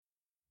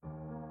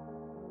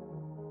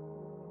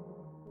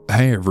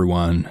Hey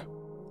everyone,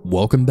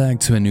 welcome back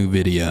to a new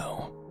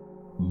video.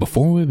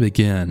 Before we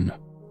begin,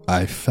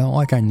 I felt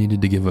like I needed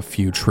to give a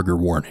few trigger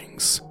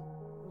warnings.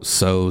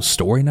 So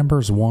story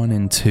numbers 1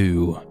 and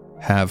 2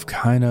 have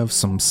kind of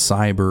some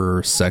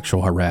cyber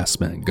sexual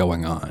harassment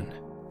going on.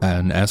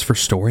 And as for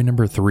story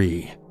number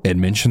 3, it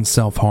mentions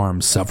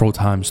self-harm several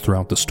times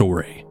throughout the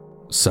story.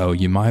 So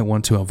you might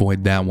want to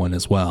avoid that one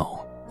as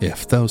well,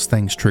 if those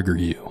things trigger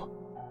you.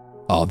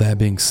 All that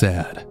being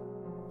said,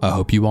 I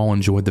hope you all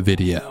enjoyed the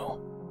video.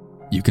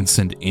 You can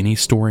send any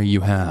story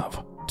you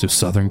have to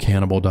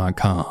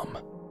southerncannibal.com.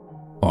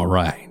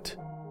 Alright,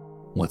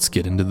 let's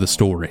get into the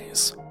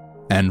stories.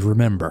 And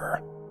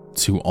remember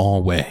to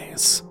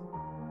always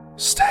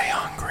stay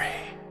hungry.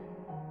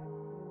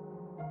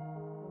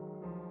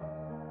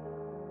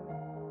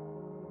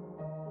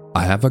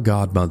 I have a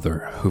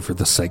godmother who, for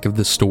the sake of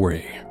this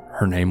story,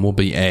 her name will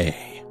be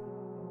A.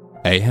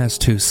 A has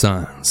 2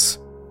 sons,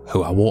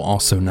 who I will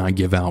also not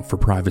give out for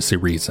privacy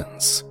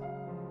reasons.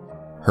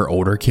 Her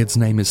older kid's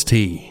name is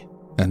T,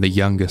 and the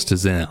youngest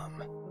is M.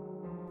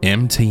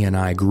 MT and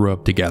I grew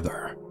up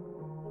together.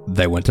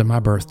 They went to my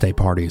birthday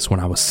parties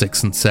when I was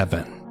 6 and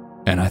 7,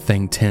 and I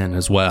think 10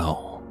 as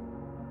well.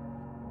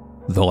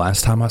 The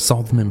last time I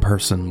saw them in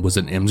person was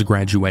at M's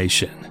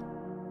graduation.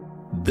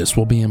 This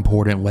will be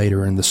important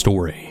later in the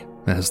story,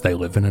 as they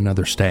live in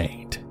another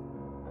state.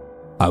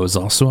 I was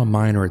also a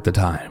minor at the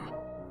time,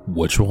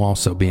 which will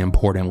also be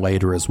important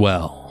later as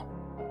well.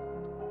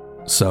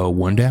 So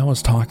one day I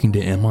was talking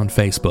to M on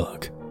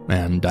Facebook,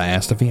 and I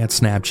asked if he had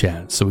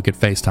Snapchat so we could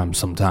FaceTime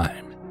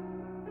sometime.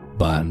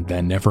 But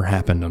that never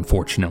happened,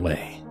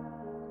 unfortunately.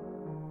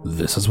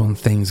 This is when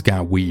things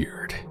got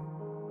weird.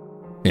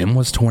 M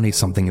was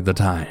 20-something at the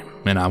time,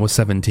 and I was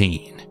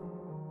 17.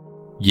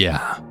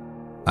 Yeah,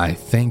 I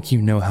think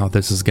you know how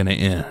this is gonna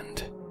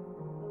end.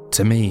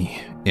 To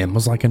me, M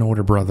was like an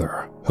older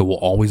brother who will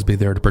always be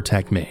there to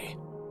protect me,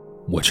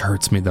 which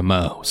hurts me the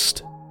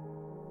most.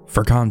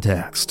 For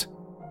context,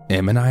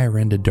 M and I are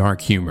into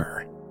dark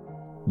humor.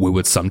 We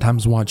would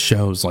sometimes watch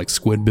shows like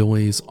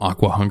Squidbillies,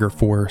 Aqua Hunger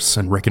Force,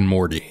 and Rick and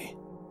Morty.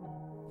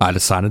 I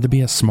decided to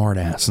be a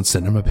smartass and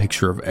sent him a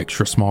picture of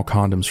extra small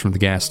condoms from the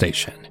gas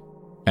station,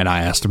 and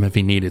I asked him if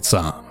he needed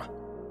some.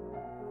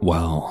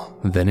 Well,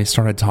 then he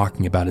started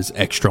talking about his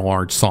extra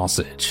large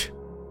sausage.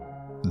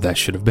 That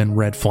should have been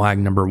red flag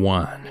number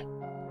 1,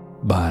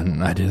 but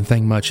I didn't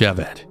think much of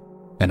it,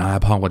 and I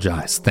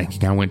apologized,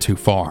 thinking I went too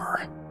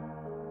far.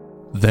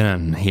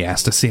 Then he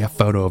asked to see a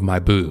photo of my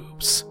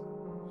boobs.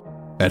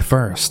 At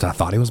first, I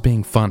thought he was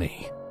being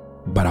funny,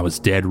 but I was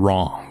dead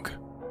wrong.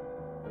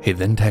 He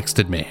then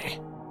texted me,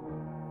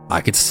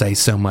 "I could say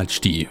so much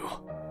to you,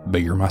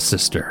 but you're my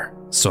sister,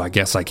 so I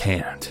guess I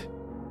can't."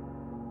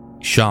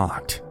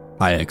 Shocked,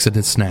 I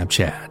exited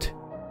Snapchat,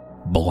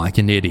 but like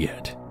an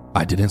idiot,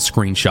 I didn't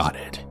screenshot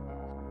it.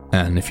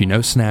 And if you know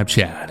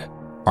Snapchat,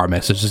 our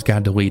messages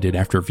got deleted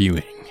after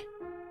viewing.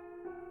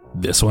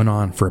 This went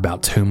on for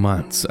about 2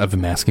 months of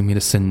him asking me to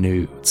send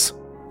nudes,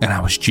 and I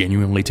was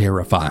genuinely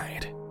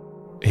terrified.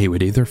 He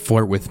would either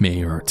flirt with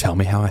me or tell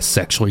me how I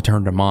sexually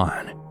turned him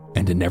on,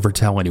 and to never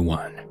tell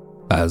anyone,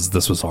 as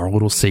this was our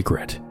little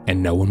secret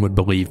and no one would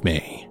believe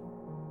me.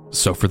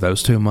 So for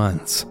those 2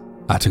 months,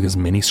 I took as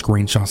many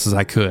screenshots as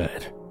I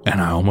could,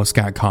 and I almost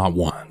got caught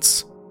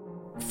once.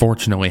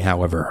 Fortunately,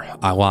 however,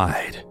 I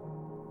lied,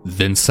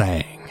 then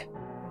saying,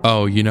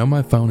 "Oh, you know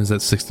my phone is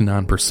at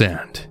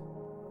 69%.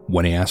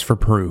 When he asked for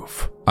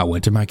proof, I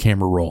went to my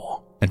camera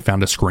roll and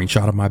found a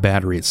screenshot of my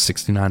battery at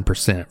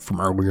 69%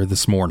 from earlier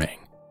this morning,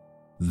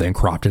 then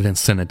cropped it and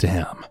sent it to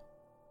him.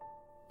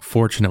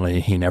 Fortunately,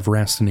 he never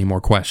asked any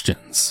more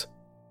questions.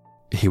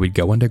 He would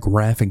go into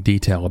graphic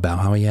detail about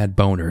how he had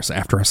boners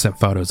after I sent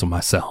photos of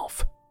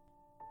myself.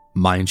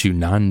 Mind you,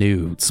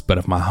 non-nudes, but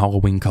of my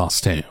Halloween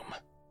costume.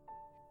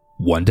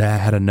 One day I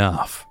had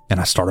enough, and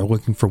I started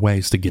looking for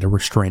ways to get a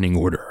restraining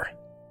order.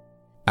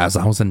 As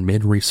I was in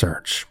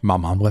mid-research, my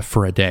mom left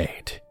for a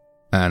date,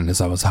 and as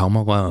I was home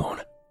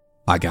alone,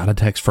 I got a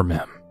text from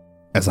him,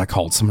 as I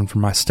called someone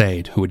from my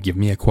state who would give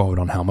me a quote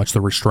on how much the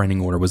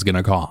restraining order was going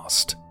to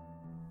cost,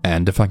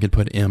 and if I could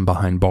put M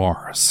behind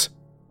bars.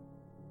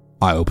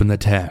 I opened the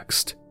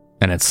text,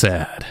 and it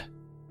said,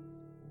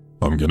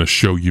 "I'm gonna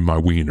show you my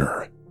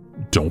wiener.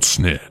 Don't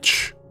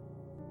snitch."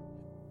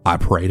 I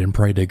prayed and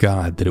prayed to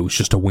God that it was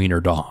just a wiener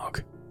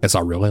dog, as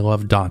I really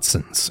loved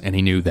Dachshunds, and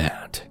he knew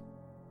that.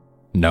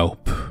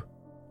 Nope,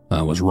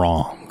 I was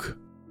wrong.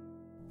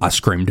 I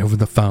screamed over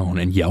the phone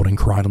and yelled and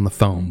cried on the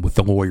phone with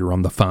the lawyer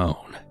on the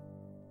phone.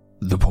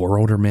 The poor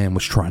older man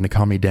was trying to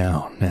calm me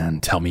down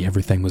and tell me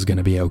everything was going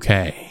to be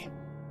okay.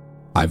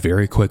 I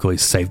very quickly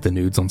saved the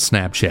nudes on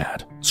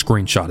Snapchat,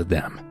 screenshotted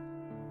them,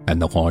 and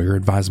the lawyer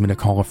advised me to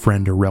call a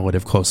friend or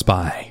relative close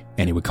by,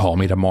 and he would call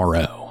me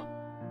tomorrow.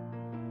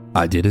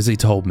 I did as he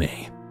told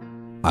me.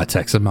 I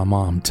texted my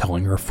mom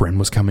telling her a friend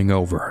was coming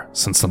over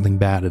since something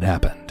bad had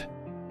happened.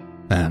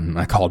 And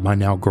I called my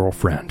now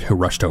girlfriend, who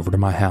rushed over to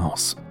my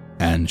house,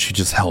 and she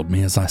just held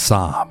me as I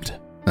sobbed,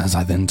 as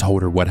I then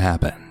told her what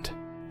happened.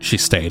 She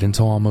stayed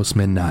until almost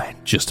midnight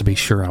just to be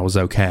sure I was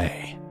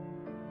okay.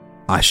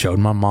 I showed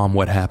my mom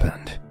what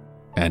happened,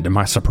 and to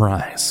my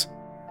surprise,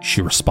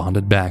 she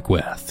responded back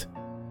with,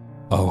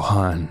 "Oh,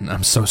 hon,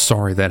 I'm so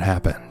sorry that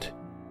happened.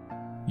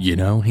 You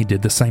know, he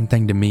did the same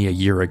thing to me a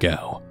year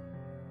ago."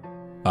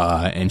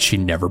 And she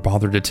never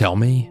bothered to tell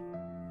me?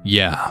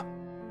 Yeah,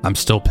 I'm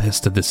still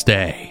pissed to this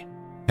day,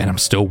 and I'm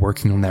still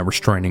working on that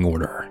restraining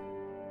order.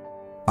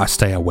 I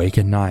stay awake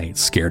at night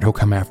scared he'll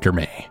come after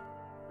me,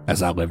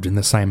 as I lived in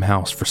the same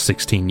house for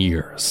 16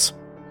 years.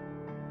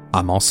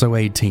 I'm also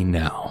 18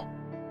 now.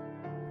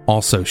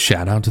 Also,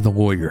 shout out to the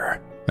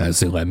lawyer, as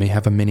he let me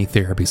have a mini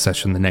therapy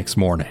session the next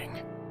morning.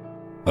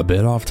 A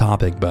bit off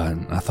topic, but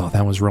I thought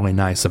that was really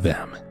nice of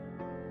him.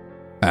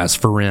 As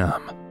for him,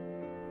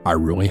 I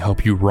really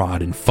hope you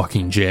rot in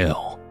fucking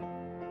jail.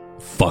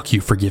 Fuck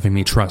you for giving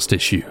me trust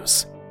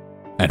issues.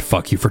 And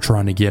fuck you for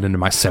trying to get into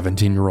my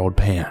 17-year-old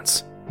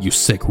pants, you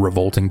sick,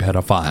 revolting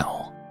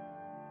pedophile.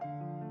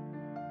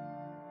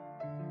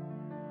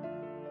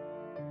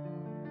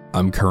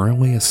 I'm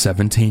currently a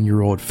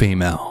 17-year-old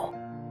female,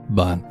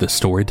 but the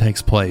story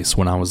takes place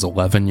when I was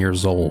 11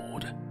 years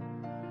old.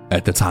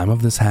 At the time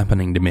of this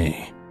happening to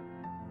me,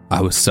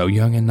 I was so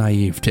young and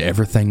naive to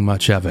ever think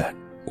much of it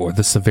or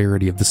the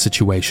severity of the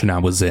situation I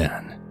was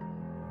in.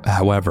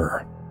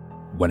 However,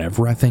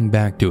 whenever I think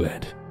back to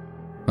it,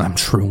 I'm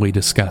truly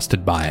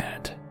disgusted by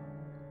it.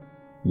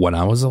 When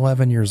I was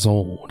 11 years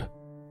old,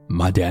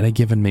 my dad had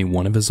given me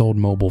one of his old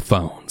mobile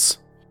phones,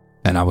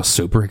 and I was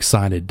super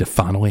excited to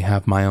finally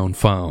have my own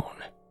phone.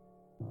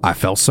 I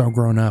felt so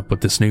grown up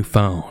with this new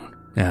phone,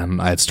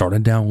 and I had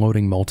started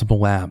downloading multiple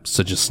apps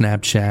such as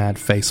Snapchat,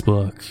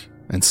 Facebook,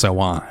 and so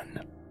on.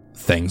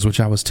 Things which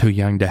I was too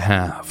young to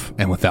have,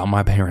 and without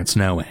my parents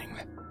knowing.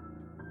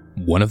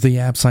 One of the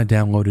apps I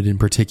downloaded in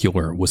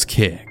particular was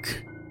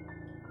Kik.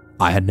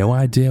 I had no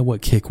idea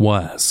what Kik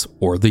was,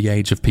 or the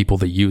age of people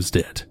that used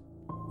it,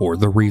 or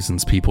the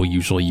reasons people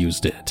usually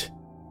used it,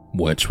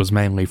 which was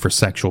mainly for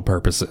sexual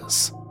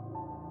purposes.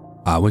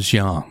 I was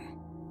young,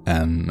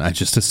 and I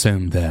just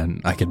assumed that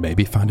I could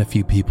maybe find a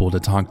few people to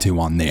talk to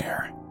on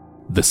there.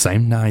 The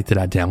same night that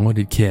I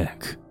downloaded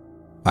Kik,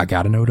 I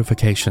got a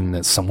notification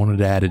that someone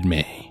had added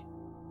me.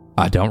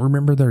 I don't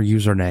remember their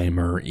username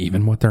or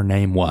even what their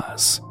name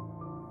was,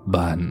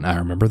 but I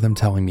remember them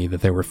telling me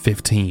that they were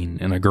 15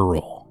 and a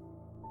girl.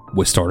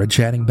 We started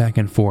chatting back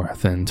and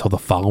forth until the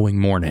following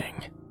morning.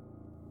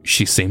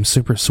 She seemed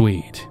super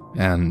sweet,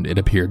 and it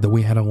appeared that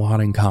we had a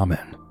lot in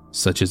common,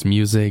 such as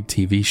music,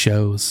 TV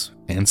shows,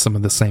 and some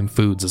of the same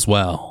foods as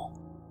well.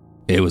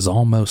 It was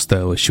almost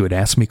though as she would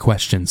ask me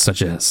questions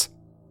such as,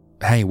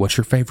 "Hey, what's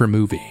your favorite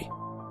movie?"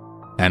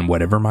 And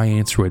whatever my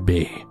answer would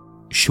be,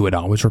 she would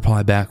always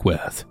reply back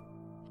with,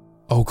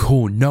 "Oh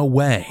cool, no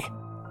way,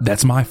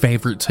 that's my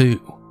favorite too,"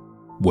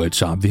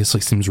 which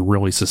obviously seems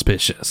really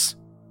suspicious,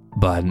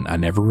 but I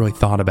never really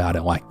thought about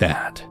it like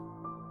that.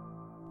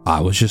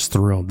 I was just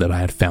thrilled that I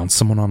had found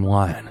someone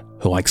online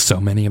who liked so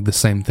many of the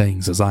same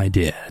things as I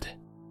did.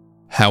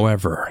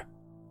 However,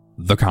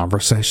 the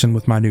conversation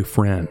with my new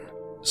friend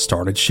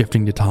started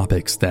shifting to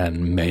topics that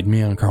made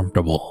me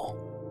uncomfortable.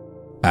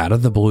 Out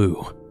of the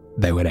blue,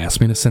 they would ask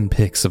me to send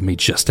pics of me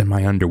just in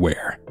my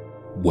underwear,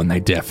 when they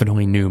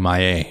definitely knew my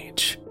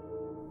age.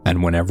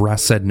 And whenever I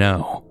said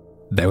no,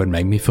 they would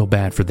make me feel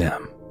bad for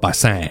them by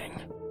saying,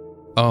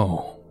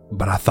 "Oh,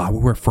 but I thought we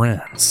were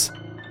friends."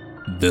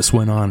 This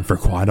went on for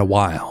quite a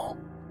while,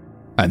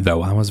 and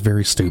though I was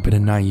very stupid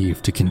and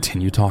naive to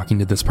continue talking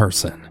to this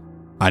person,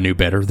 I knew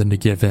better than to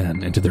give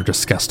in into their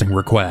disgusting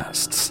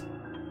requests.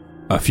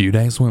 A few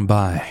days went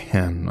by,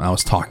 and I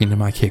was talking to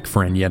my Kik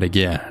friend yet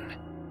again.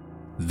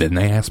 Then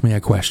they asked me a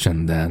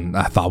question that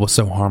I thought was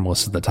so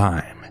harmless at the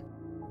time.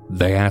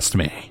 They asked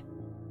me,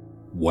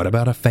 "What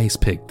about a face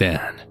pic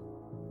then?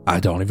 I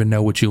don't even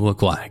know what you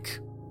look like.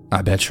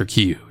 I bet you're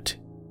cute."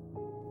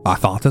 I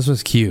thought this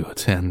was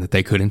cute and that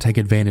they couldn't take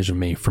advantage of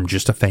me from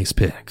just a face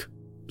pic,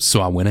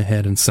 so I went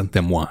ahead and sent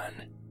them one.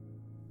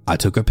 I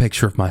took a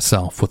picture of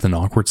myself with an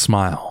awkward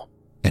smile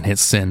and hit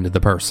send to the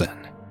person.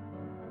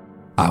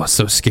 I was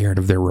so scared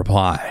of their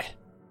reply.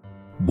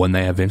 When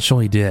they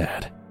eventually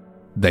did,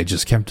 they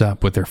just kept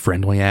up with their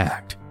friendly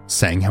act,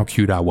 saying how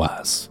cute I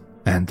was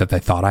and that they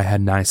thought I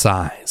had nice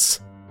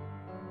eyes.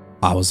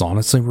 I was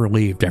honestly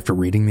relieved after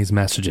reading these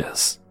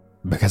messages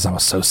because I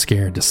was so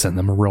scared to send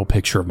them a real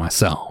picture of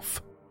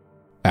myself.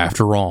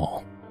 After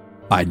all,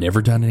 I'd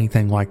never done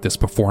anything like this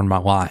before in my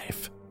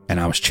life, and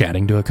I was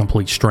chatting to a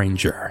complete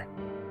stranger.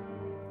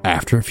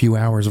 After a few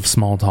hours of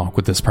small talk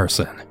with this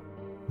person,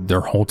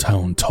 their whole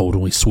tone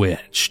totally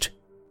switched.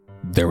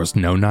 There was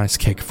no nice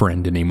Kik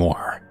friend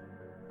anymore,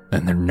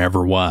 and there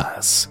never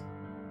was.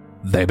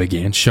 They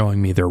began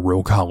showing me their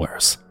real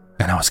colors,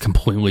 and I was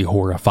completely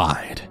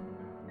horrified.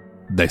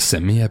 They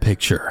sent me a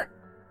picture,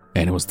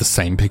 and it was the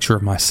same picture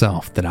of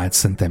myself that I'd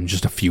sent them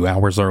just a few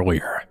hours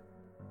earlier.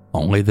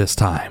 Only this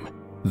time,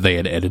 they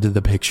had edited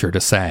the picture to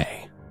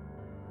say,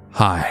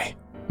 "Hi,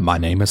 my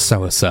name is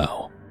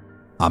so-and-so.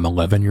 I'm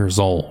 11 years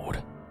old.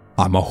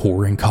 I'm a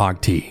whore in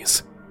cog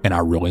tease, and I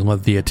really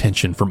love the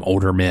attention from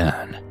older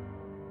men."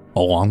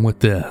 Along with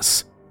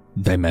this,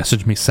 They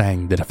messaged me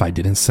saying that if I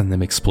didn't send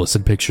them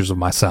explicit pictures of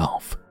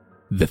myself,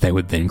 that they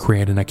would then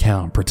create an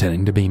account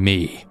pretending to be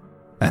me,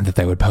 and that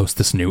they would post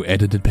this new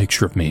edited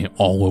picture of me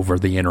all over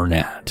the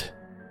internet.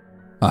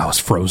 I was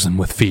frozen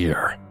with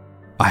fear.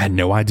 I had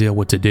no idea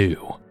what to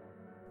do.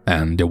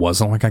 And it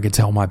wasn't like I could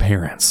tell my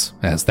parents,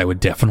 as they would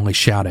definitely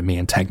shout at me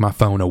and take my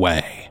phone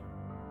away.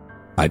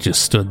 I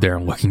just stood there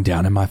looking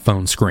down at my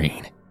phone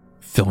screen,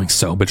 feeling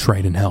so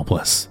betrayed and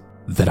helpless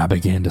that I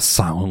began to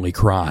silently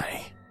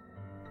cry.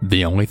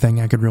 The only thing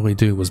I could really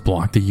do was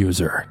block the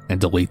user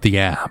and delete the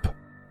app,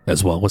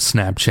 as well as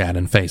Snapchat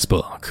and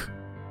Facebook.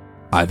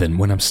 I then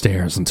went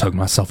upstairs and took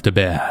myself to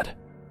bed,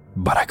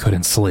 but I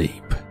couldn't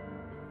sleep.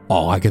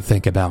 All I could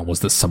think about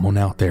was that someone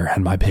out there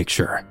had my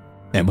picture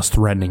and was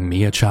threatening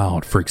me, a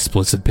child, for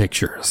explicit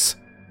pictures.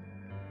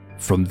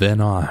 From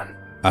then on,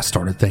 I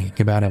started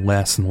thinking about it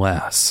less and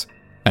less,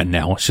 and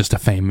now it's just a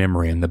faint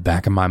memory in the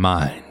back of my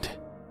mind.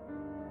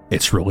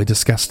 It's really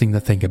disgusting to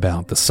think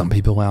about that some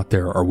people out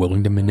there are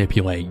willing to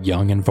manipulate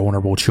young and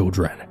vulnerable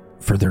children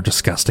for their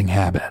disgusting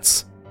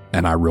habits,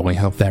 and I really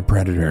hope that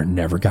predator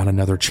never got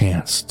another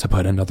chance to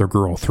put another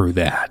girl through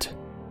that.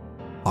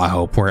 I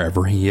hope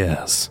wherever he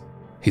is,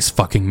 he's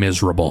fucking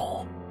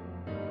miserable.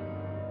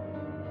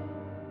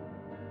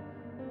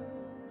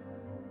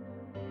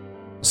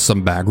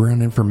 Some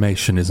background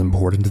information is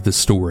important to this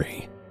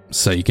story,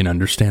 so you can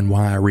understand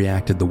why I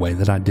reacted the way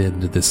that I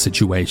did to this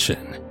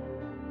situation.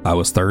 I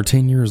was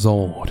 13 years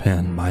old,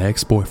 and my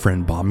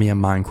ex-boyfriend bought me a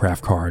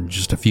Minecraft card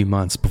just a few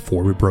months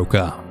before we broke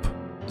up,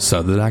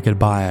 so that I could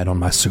buy it on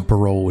my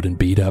super old and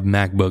beat up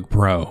MacBook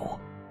Pro.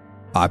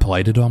 I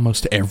played it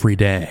almost every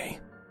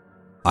day.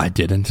 I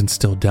didn't and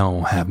still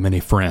don't have many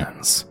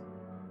friends,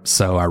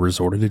 so I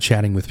resorted to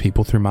chatting with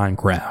people through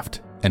Minecraft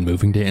and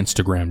moving to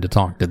Instagram to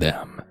talk to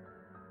them.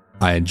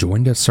 I had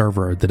joined a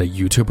server that a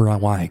YouTuber I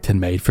liked had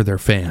made for their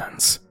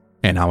fans,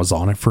 and I was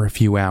on it for a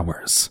few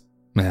hours,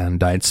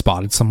 and I had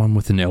spotted someone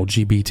with an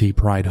LGBT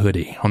pride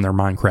hoodie on their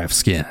Minecraft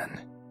skin.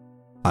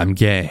 I'm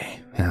gay,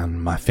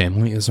 and my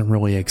family isn't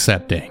really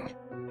accepting,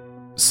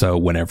 so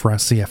whenever I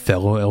see a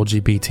fellow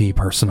LGBT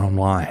person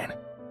online,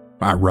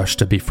 I rush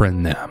to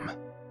befriend them.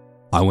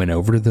 I went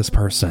over to this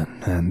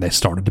person, and they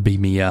started to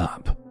beat me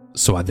up,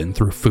 so I then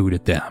threw food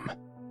at them.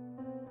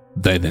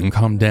 They then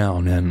calmed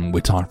down, and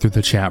we talked through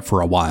the chat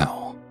for a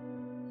while.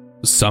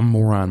 Some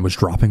moron was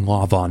dropping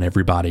lava on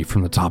everybody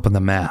from the top of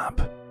the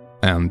map,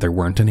 and there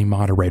weren't any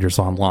moderators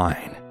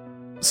online,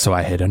 so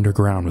I hid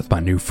underground with my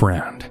new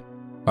friend,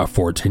 a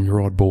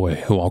 14-year-old boy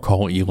who I'll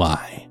call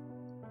Eli.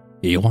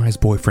 Eli's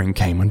boyfriend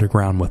came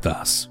underground with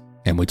us,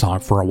 and we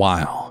talked for a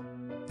while,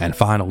 and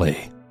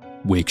finally,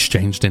 we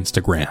exchanged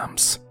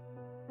Instagrams.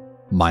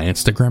 My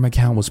Instagram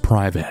account was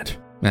private,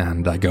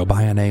 and I go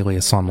by an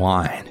alias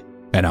online,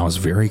 and I was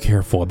very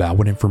careful about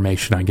what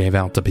information I gave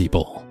out to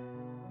people.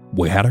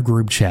 We had a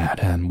group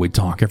chat and we'd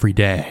talk every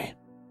day,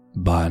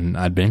 but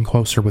I'd been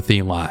closer with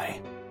Eli,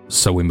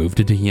 so we moved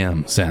to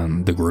DMs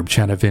and the group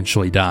chat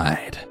eventually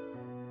died.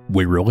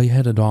 We really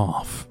hit it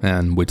off,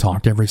 and we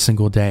talked every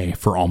single day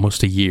for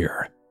almost a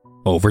year,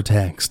 over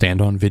text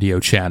and on video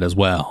chat as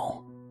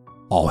well.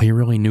 All he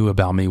really knew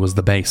about me was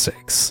the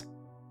basics: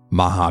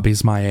 my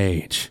hobbies, my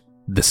age,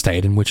 the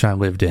state in which I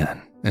lived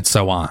in, and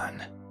so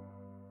on.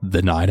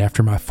 The night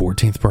after my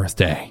 14th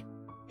birthday,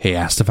 he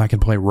asked if I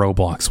could play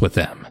Roblox with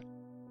him.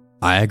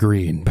 I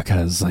agreed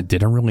because I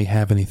didn't really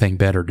have anything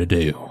better to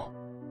do.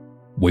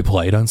 We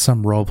played on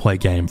some roleplay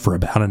game for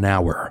about an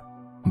hour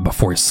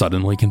before he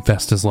suddenly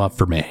confessed his love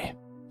for me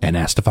and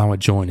asked if I would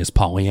join his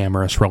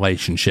polyamorous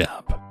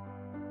relationship.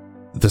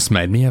 This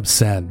made me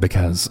upset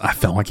because I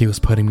felt like he was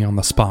putting me on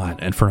the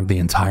spot in front of the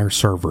entire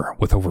server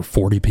with over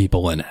 40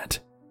 people in it.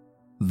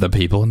 The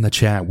people in the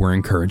chat were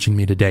encouraging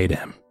me to date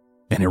him,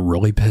 and it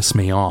really pissed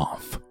me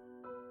off.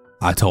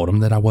 I told him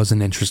that I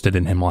wasn't interested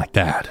in him like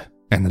that,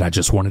 and that I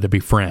just wanted to be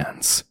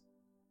friends.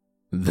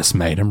 This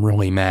made him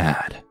really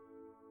mad.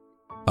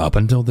 Up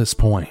until this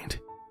point,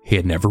 he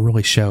had never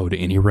really showed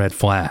any red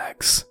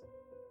flags.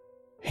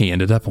 He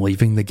ended up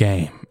leaving the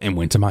game and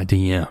went to my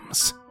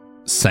DMs,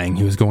 saying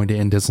he was going to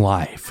end his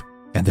life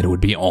and that it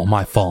would be all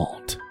my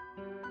fault.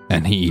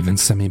 And he even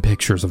sent me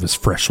pictures of his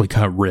freshly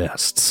cut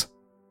wrists.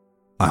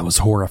 I was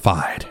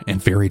horrified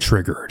and very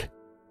triggered,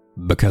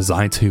 because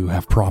I too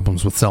have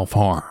problems with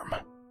self-harm.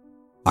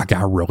 I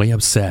got really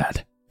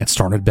upset and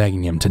started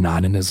begging him to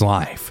not end his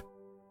life,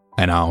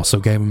 and I also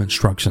gave him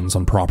instructions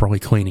on properly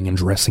cleaning and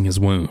dressing his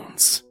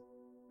wounds.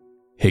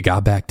 He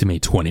got back to me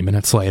 20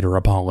 minutes later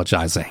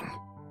apologizing,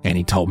 and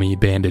he told me he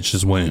bandaged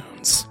his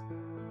wounds.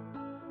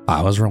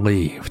 I was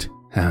relieved,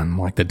 and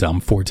like the dumb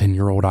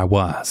 14-year-old I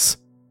was,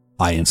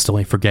 I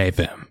instantly forgave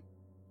him,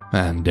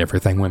 and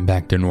everything went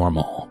back to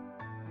normal.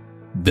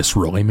 This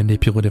really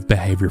manipulative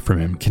behavior from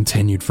him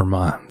continued for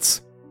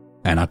months,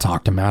 and I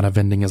talked him out of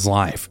ending his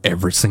life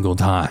every single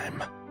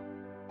time.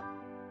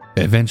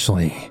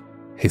 Eventually,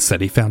 he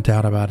said he found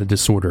out about a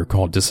disorder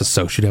called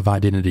dissociative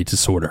identity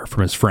disorder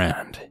from his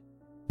friend,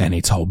 and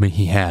he told me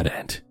he had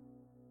it.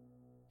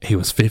 He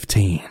was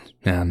 15,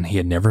 and he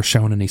had never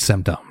shown any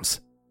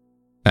symptoms,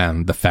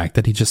 And the fact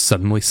that he just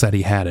suddenly said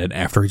he had it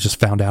after he just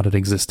found out it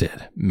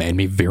existed made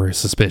me very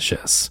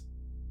suspicious.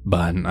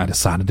 But I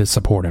decided to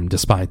support him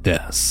despite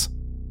this.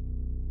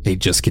 He'd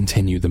just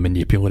continue the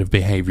manipulative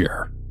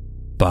behavior,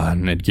 but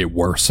it'd get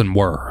worse and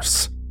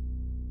worse.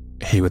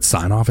 He would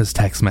sign off his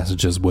text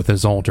messages with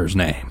his alters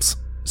names,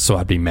 so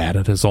I'd be mad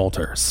at his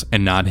alters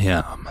and not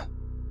him.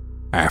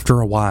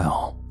 After a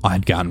while,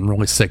 I'd gotten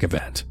really sick of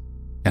it,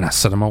 and I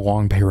sent him a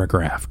long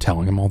paragraph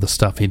telling him all the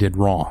stuff he did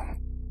wrong,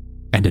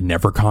 and to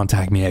never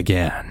contact me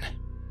again.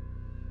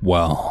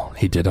 Well,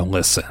 he didn't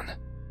listen.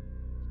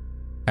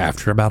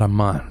 After about a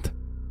month,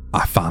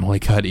 I finally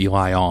cut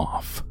Eli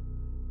off.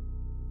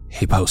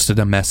 He posted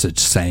a message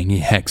saying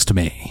he hexed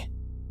me,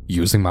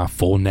 using my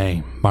full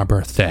name, my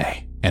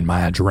birthday, and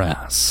my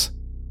address.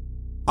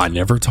 I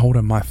never told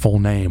him my full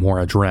name or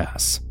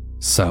address,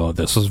 so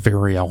this was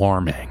very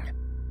alarming.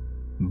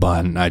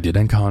 But I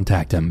didn't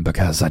contact him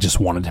because I just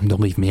wanted him to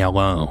leave me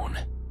alone.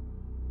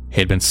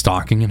 He'd been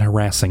stalking and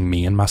harassing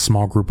me and my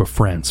small group of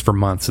friends for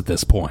months at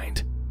this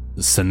point,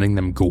 sending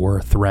them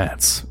gore,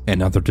 threats,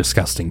 and other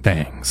disgusting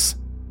things.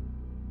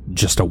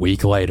 Just a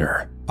week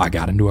later, I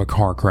got into a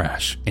car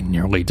crash and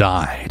nearly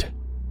died.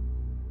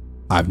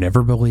 I've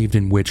never believed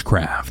in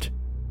witchcraft,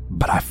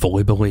 but I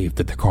fully believe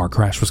that the car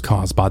crash was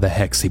caused by the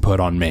hex he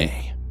put on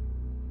me.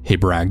 He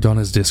bragged on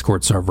his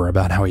Discord server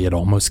about how he had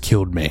almost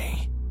killed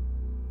me.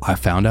 I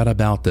found out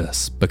about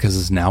this because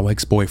his now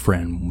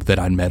ex-boyfriend that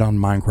I'd met on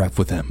Minecraft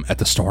with him at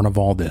the start of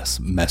all this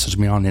messaged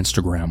me on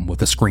Instagram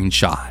with a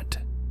screenshot.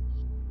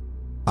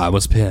 I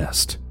was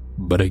pissed,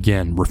 but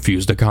again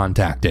refused to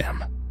contact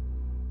him.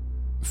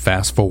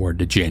 Fast forward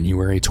to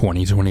January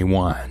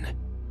 2021.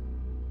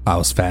 I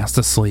was fast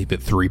asleep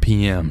at 3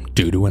 p.m.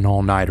 due to an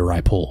all-nighter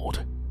I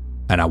pulled,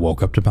 and I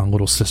woke up to my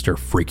little sister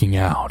freaking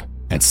out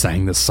and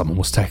saying that someone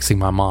was texting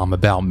my mom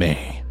about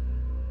me.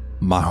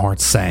 My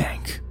heart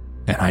sank,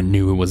 and I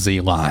knew it was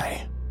Eli.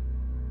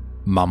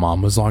 My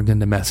mom was logged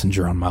into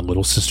Messenger on my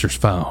little sister's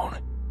phone,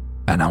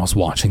 and I was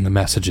watching the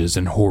messages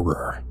in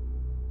horror.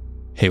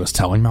 He was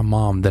telling my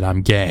mom that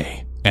I'm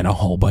gay and a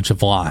whole bunch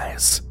of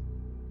lies.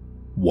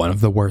 One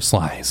of the worst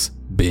lies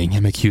being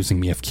him accusing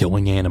me of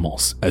killing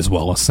animals, as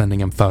well as sending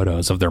him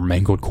photos of their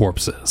mangled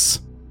corpses.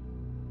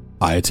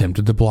 I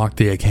attempted to block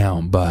the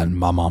account, but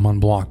my mom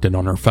unblocked it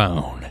on her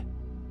phone.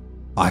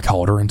 I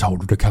called her and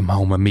told her to come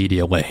home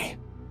immediately,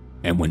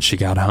 and when she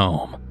got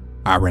home,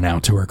 I ran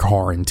out to her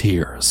car in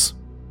tears.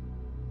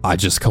 I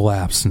just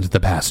collapsed into the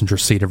passenger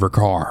seat of her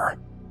car,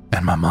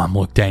 and my mom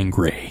looked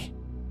angry.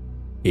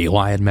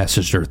 Eli had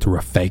messaged her through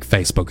a fake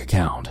Facebook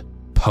account,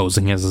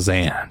 posing as his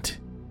aunt.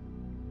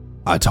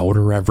 I told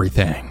her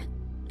everything,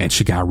 and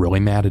she got really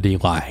mad at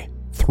Eli,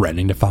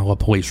 threatening to file a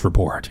police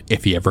report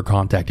if he ever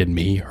contacted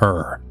me,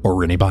 her,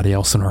 or anybody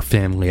else in our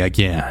family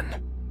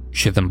again.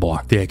 She then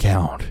blocked the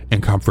account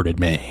and comforted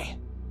me.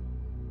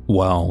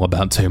 Well,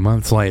 about 2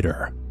 months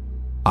later,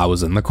 I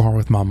was in the car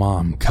with my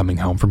mom coming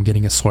home from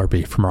getting a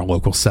Slurpee from our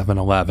local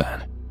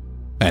 7-Eleven,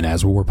 and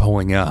as we were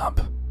pulling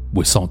up,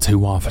 we saw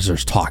 2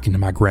 officers talking to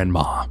my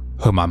grandma,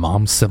 who my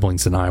mom's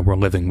siblings and I were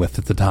living with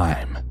at the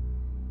time.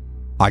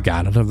 I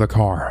got out of the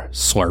car,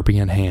 Slurpee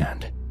in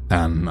hand,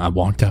 and I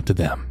walked up to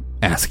them,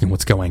 asking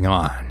what's going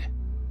on.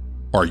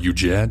 "Are you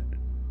Jed?"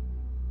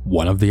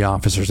 One of the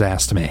officers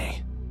asked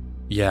me.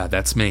 "Yeah,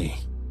 that's me.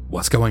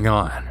 What's going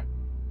on?"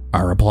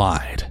 I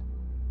replied.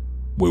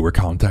 "We were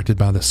contacted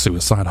by the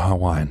suicide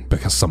hotline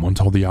because someone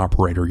told the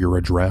operator your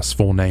address,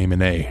 full name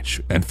and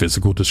age, and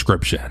physical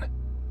description,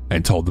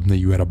 and told them that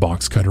you had a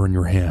box cutter in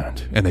your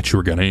hand and that you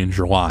were going to end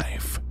your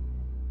life.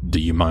 Do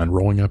you mind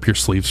rolling up your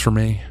sleeves for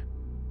me?"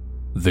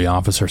 The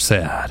officer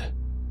said.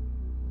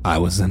 I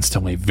was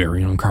instantly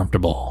very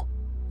uncomfortable,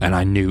 and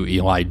I knew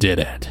Eli did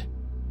it.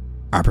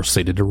 I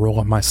proceeded to roll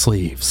up my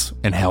sleeves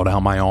and held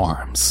out my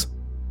arms.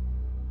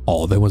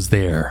 All that was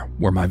there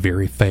were my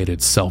very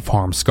faded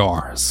self-harm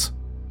scars.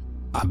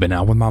 I've been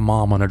out with my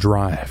mom on a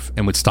drive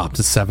and would stop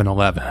to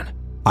 7-Eleven.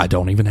 I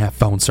don't even have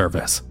phone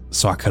service,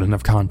 so I couldn't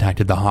have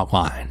contacted the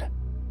hotline.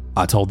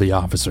 I told the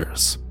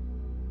officers.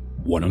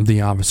 One of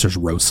the officers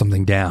wrote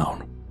something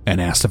down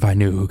and asked if I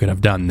knew who could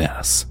have done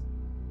this.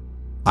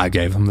 I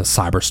gave them the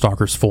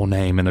cyberstalker's full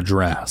name and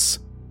address,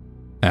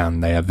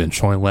 and they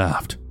eventually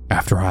left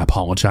after I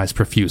apologized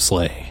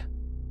profusely.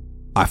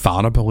 I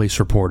filed a police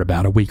report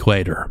about a week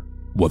later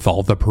with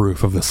all the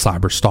proof of the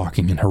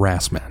cyberstalking and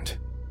harassment,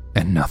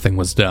 and nothing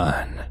was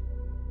done.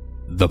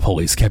 The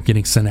police kept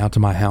getting sent out to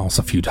my house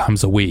a few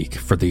times a week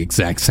for the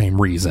exact same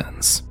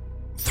reasons,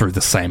 through the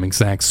same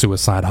exact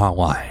suicide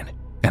hotline,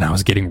 and I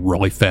was getting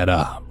really fed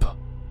up.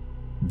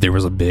 There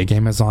was a big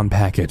Amazon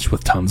package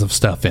with tons of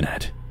stuff in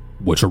it,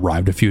 which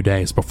arrived a few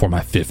days before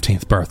my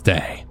 15th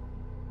birthday,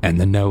 and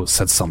the note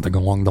said something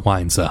along the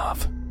lines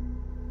of,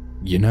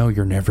 "You know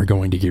you're never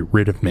going to get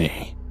rid of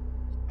me.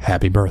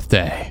 Happy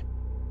birthday.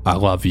 I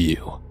love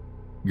you.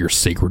 Your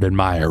secret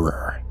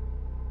admirer."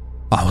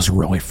 I was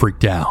really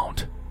freaked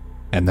out,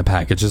 and the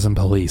packages and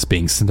police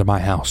being sent to my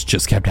house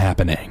just kept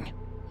happening,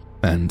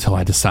 until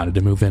I decided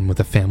to move in with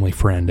a family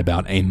friend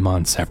about 8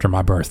 months after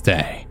my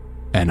birthday,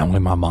 and only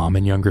my mom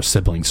and younger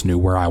siblings knew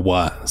where I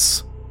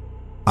was.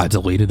 I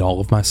deleted all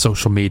of my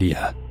social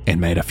media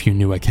and made a few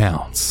new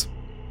accounts,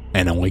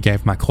 and only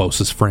gave my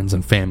closest friends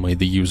and family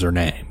the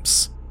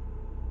usernames.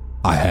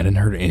 I hadn't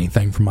heard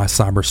anything from my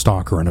cyber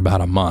stalker in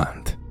about a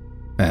month,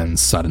 and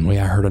suddenly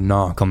I heard a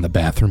knock on the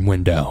bathroom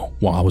window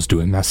while I was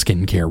doing my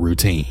skincare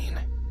routine.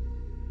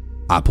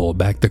 I pulled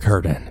back the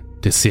curtain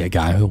to see a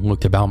guy who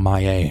looked about my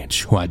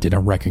age who I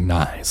didn't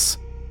recognize.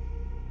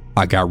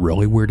 I got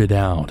really weirded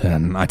out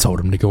and I told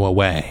him to go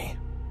away.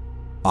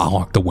 I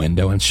locked the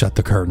window and shut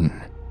the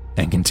curtain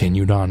and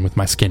continued on with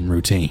my skin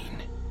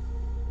routine.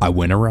 I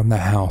went around the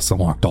house and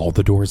locked all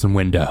the doors and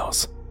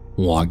windows,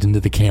 logged into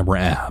the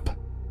camera app,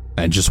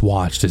 and just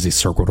watched as he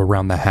circled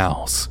around the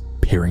house,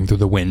 peering through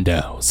the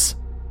windows.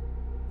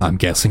 I'm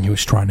guessing he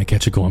was trying to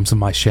catch a glimpse of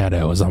my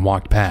shadow as I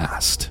walked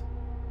past.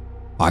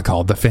 I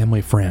called the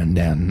family friend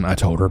and I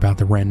told her about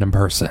the random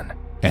person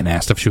and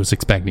asked if she was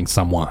expecting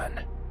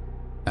someone.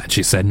 And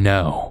she said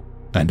no,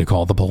 and to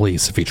call the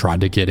police if he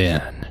tried to get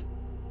in.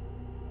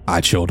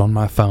 I chilled on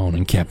my phone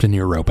and kept an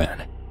ear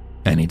open,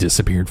 and he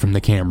disappeared from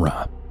the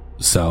camera,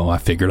 so I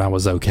figured I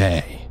was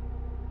okay.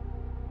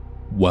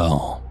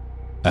 Well,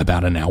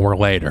 about an hour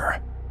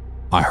later,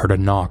 I heard a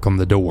knock on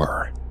the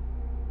door.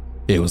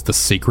 It was the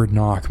secret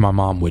knock my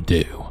mom would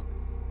do.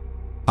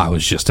 I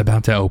was just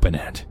about to open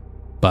it,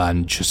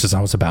 but just as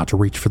I was about to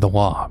reach for the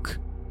lock,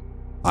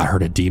 I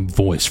heard a deep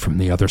voice from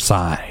the other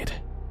side.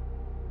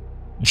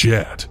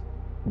 "Jed,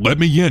 let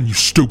me in, you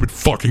stupid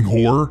fucking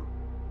whore!"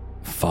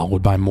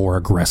 Followed by more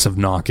aggressive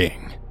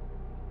knocking.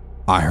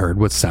 I heard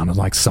what sounded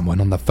like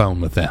someone on the phone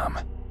with them.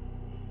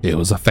 It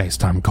was a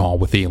FaceTime call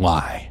with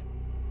Eli.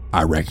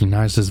 I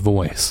recognized his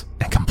voice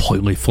and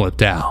completely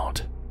flipped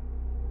out.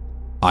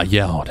 I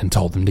yelled and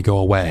told them to go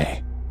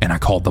away, and I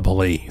called the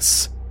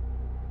police.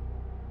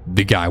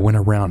 The guy went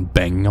around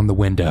banging on the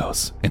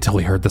windows until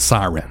he heard the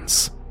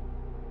sirens.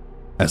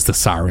 As the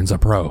sirens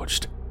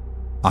approached,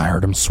 I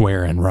heard him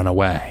swear and run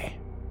away.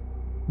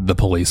 The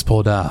police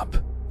pulled up,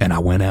 and I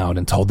went out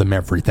and told them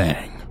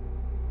everything.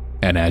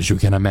 And as you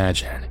can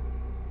imagine,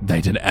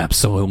 they did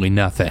absolutely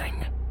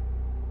nothing.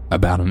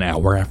 About an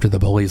hour after the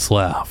police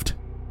left,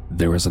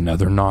 there was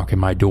another knock at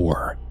my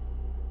door,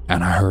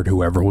 and I heard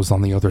whoever was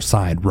on the other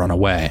side run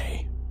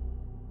away.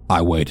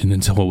 I waited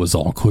until it was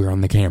all clear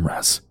on the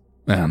cameras,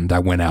 and I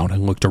went out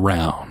and looked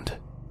around.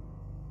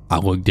 I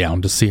looked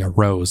down to see a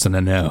rose and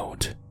a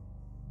note.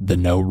 The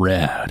note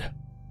read,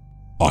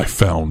 "I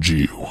found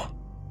you."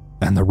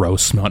 And the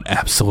rose smelled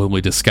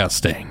absolutely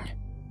disgusting.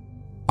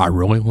 I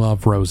really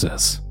love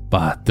roses,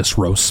 but this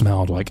rose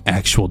smelled like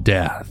actual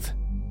death.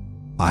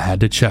 I had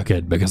to check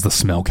it because the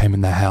smell came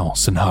in the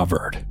house and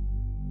hovered.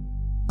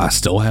 I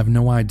still have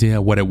no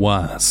idea what it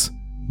was,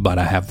 but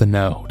I have the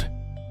note,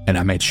 and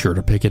I made sure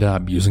to pick it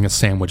up using a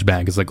sandwich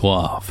bag as a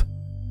glove,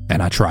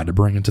 and I tried to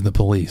bring it to the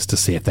police to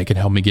see if they could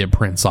help me get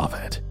prints of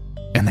it,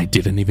 and they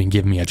didn't even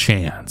give me a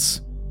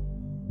chance.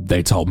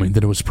 They told me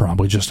that it was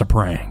probably just a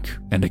prank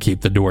and to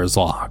keep the doors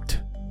locked.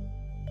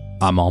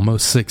 I'm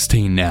almost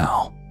 16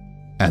 now,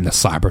 and the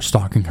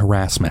cyber-stalking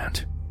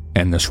harassment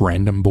and this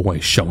random boy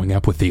showing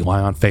up with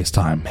Eli on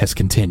FaceTime has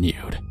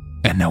continued,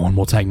 and no one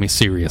will take me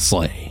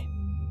seriously.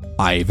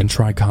 I even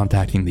tried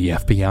contacting the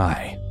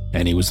FBI,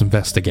 and he was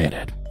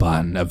investigated,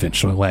 but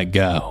eventually let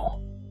go.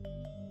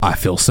 I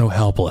feel so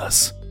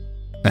helpless,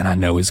 and I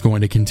know he's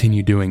going to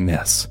continue doing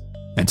this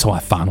until I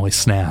finally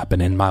snap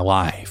and end my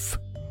life.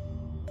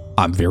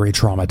 I'm very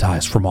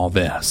traumatized from all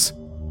this,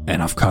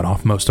 and I've cut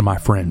off most of my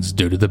friends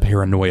due to the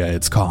paranoia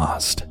it's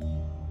caused.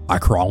 I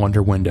crawl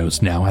under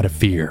windows now out of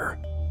fear,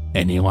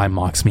 and Eli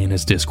mocks me in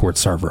his Discord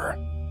server,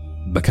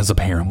 because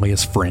apparently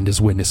his friend has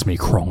witnessed me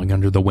crawling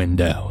under the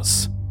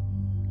windows.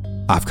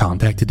 I've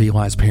contacted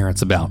Eli's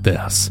parents about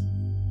this,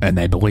 and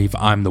they believe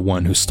I'm the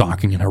one who's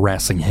stalking and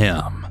harassing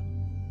him.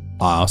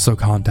 I also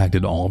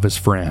contacted all of his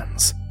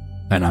friends,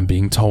 and I'm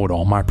being told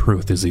all my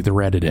proof is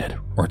either edited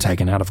or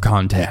taken out of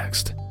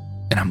context,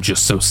 and I'm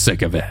just so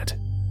sick of it.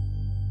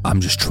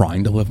 I'm just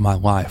trying to live my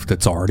life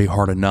that's already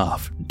hard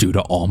enough due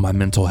to all my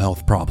mental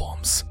health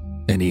problems,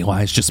 and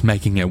Eli's just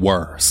making it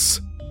worse.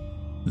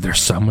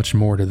 There's so much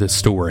more to this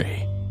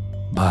story,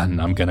 but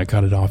I'm gonna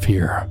cut it off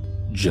here,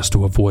 just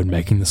to avoid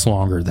making this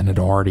longer than it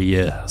already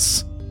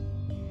is.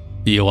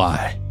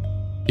 Eli,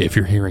 if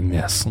you're hearing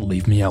this,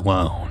 leave me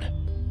alone.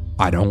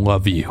 I don't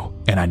love you,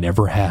 and I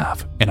never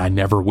have, and I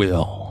never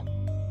will.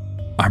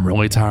 I'm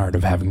really tired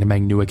of having to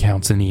make new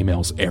accounts and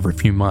emails every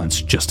few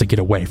months just to get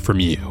away from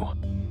you.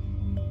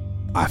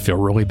 I feel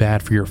really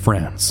bad for your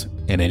friends,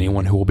 and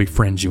anyone who will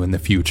befriend you in the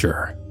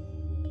future.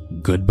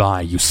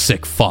 Goodbye, you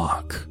sick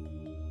fuck.